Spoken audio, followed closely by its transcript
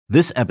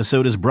This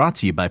episode is brought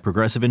to you by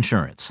Progressive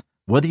Insurance.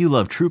 Whether you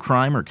love true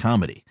crime or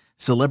comedy,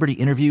 celebrity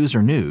interviews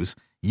or news,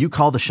 you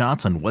call the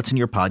shots on what's in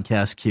your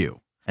podcast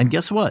queue. And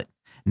guess what?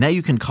 Now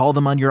you can call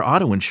them on your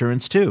auto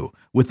insurance too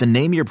with the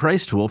Name Your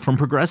Price tool from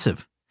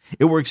Progressive.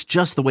 It works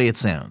just the way it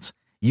sounds.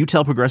 You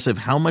tell Progressive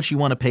how much you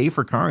want to pay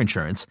for car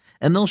insurance,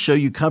 and they'll show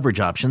you coverage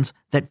options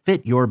that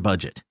fit your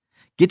budget.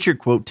 Get your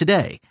quote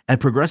today at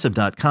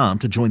Progressive.com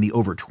to join the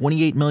over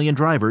 28 million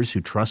drivers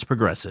who trust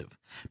Progressive.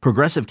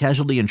 Progressive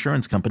Casualty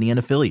Insurance Company and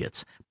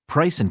Affiliates.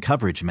 Price and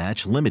coverage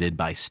match limited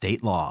by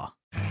state law.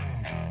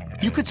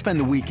 You could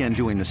spend the weekend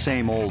doing the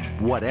same old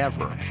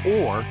whatever,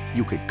 or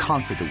you could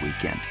conquer the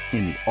weekend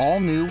in the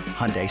all-new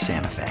Hyundai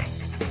Santa Fe.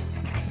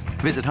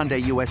 Visit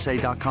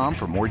HyundaiUSA.com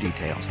for more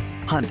details.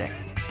 Hyundai,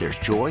 there's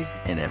joy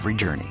in every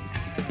journey.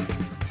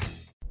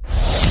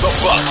 The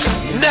Bucks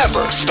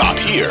never stop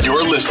here.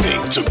 You're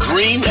listening to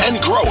Green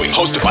and Growing,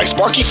 hosted by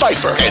Sparky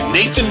Pfeiffer and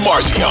Nathan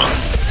Marzion.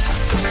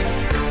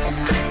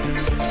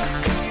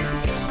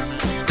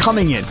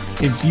 Coming in,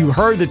 if you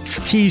heard the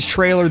tease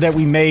trailer that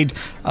we made,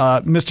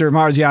 Mr.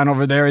 Marzion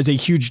over there is a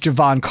huge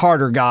Jevon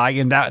Carter guy,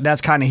 and that's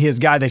kind of his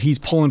guy that he's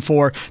pulling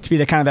for to be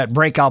the kind of that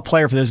breakout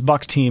player for this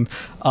Bucks team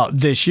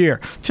this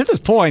year. To this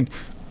point,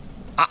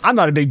 I'm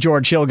not a big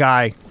George Hill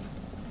guy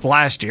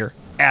last year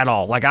at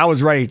all. Like, I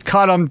was ready to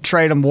cut him,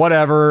 trade him,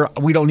 whatever.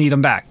 We don't need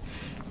him back.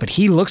 But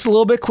he looks a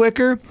little bit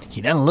quicker. He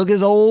doesn't look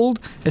as old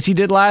as he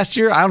did last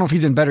year. I don't know if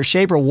he's in better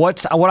shape or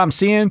what I'm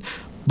seeing,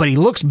 but he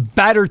looks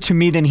better to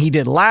me than he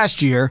did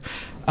last year.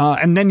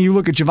 And then you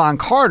look at Jevon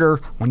Carter,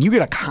 when you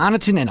get a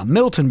Connaughton and a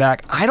Middleton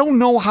back, I don't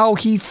know how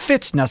he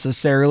fits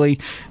necessarily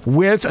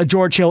with a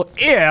George Hill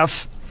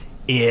if,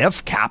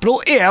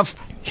 capital if,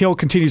 Hill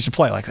continues to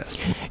play like this.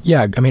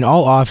 Yeah, I mean,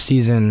 all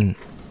offseason,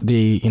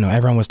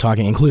 everyone was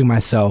talking, including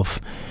myself,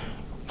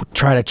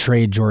 try to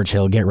trade George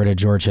Hill, get rid of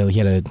George Hill. He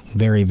had a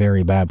very,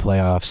 very bad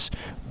playoffs,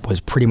 was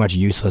pretty much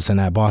useless in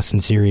that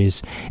Boston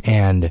series.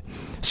 And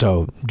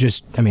so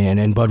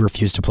and Bud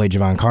refused to play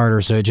Jevon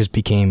Carter, so it just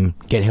became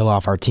get Hill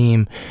off our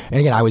team. And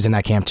again, I was in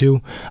that camp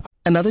too.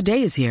 Another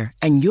day is here,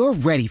 and you're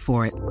ready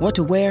for it. What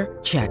to wear?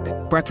 Check.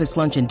 Breakfast,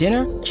 lunch, and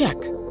dinner? Check.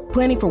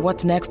 Planning for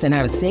what's next and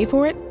how to save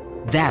for it?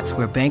 That's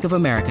where Bank of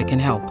America can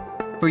help.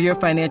 For your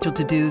financial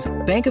to-dos,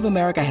 Bank of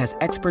America has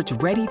experts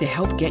ready to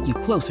help get you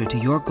closer to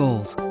your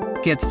goals.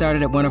 Get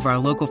started at one of our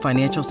local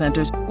financial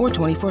centers or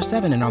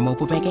 24/7 in our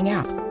mobile banking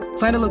app.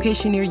 Find a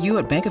location near you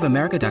at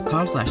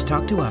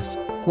bankofamerica.com/talktous.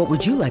 What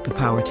would you like the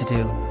power to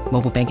do?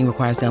 Mobile banking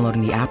requires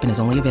downloading the app and is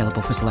only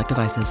available for select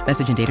devices.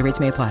 Message and data rates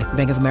may apply.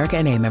 Bank of America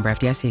N.A., member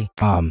FDIC.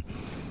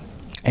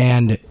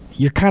 And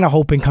you're kind of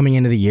hoping coming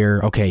into the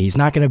year, okay, he's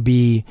not going to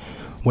be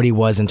what he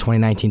was in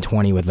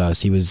 2019-20 with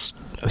us. He was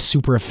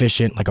super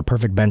efficient, like a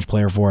perfect bench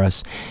player for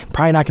us.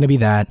 Probably not going to be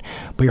that,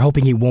 but you're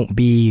hoping he won't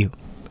be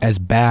as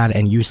bad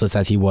and useless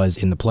as he was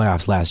in the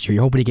playoffs last year.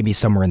 You're hoping he can be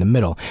somewhere in the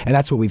middle. And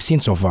that's what we've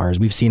seen so far, is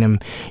we've seen him,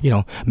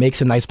 make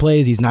some nice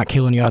plays. He's not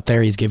killing you out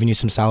there. He's giving you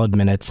some solid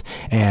minutes.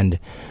 And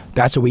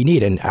that's what we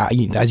need. And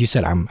as you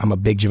said, I'm a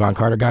big Jevon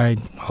Carter guy.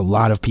 A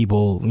lot of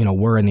people,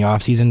 were in the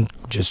offseason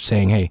just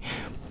saying, hey,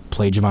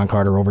 play Jevon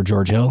Carter over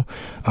George Hill.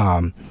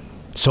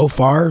 So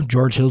far,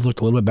 George Hill's looked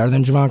a little bit better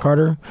than Jevon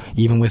Carter,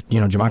 even with,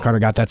 Jevon Carter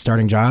got that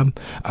starting job.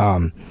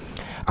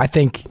 I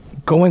think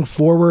going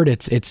forward,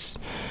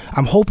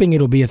 I'm hoping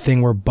it'll be a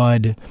thing where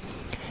Bud,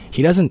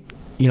 he doesn't,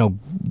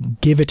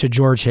 give it to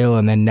George Hill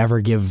and then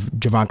never give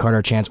Jevon Carter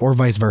a chance, or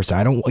vice versa.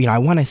 I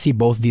want to see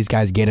both of these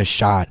guys get a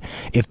shot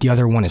if the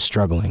other one is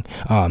struggling.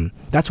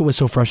 That's what was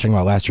so frustrating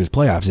about last year's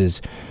playoffs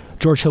is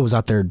George Hill was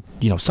out there,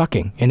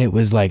 sucking, and it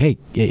was like, hey,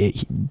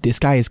 this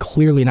guy is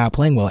clearly not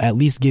playing well. At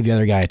least give the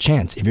other guy a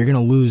chance. If you're going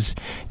to lose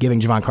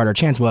giving Jevon Carter a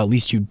chance, well, at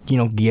least you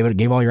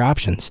gave all your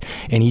options.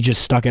 And he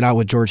just stuck it out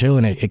with George Hill,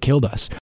 and it killed us.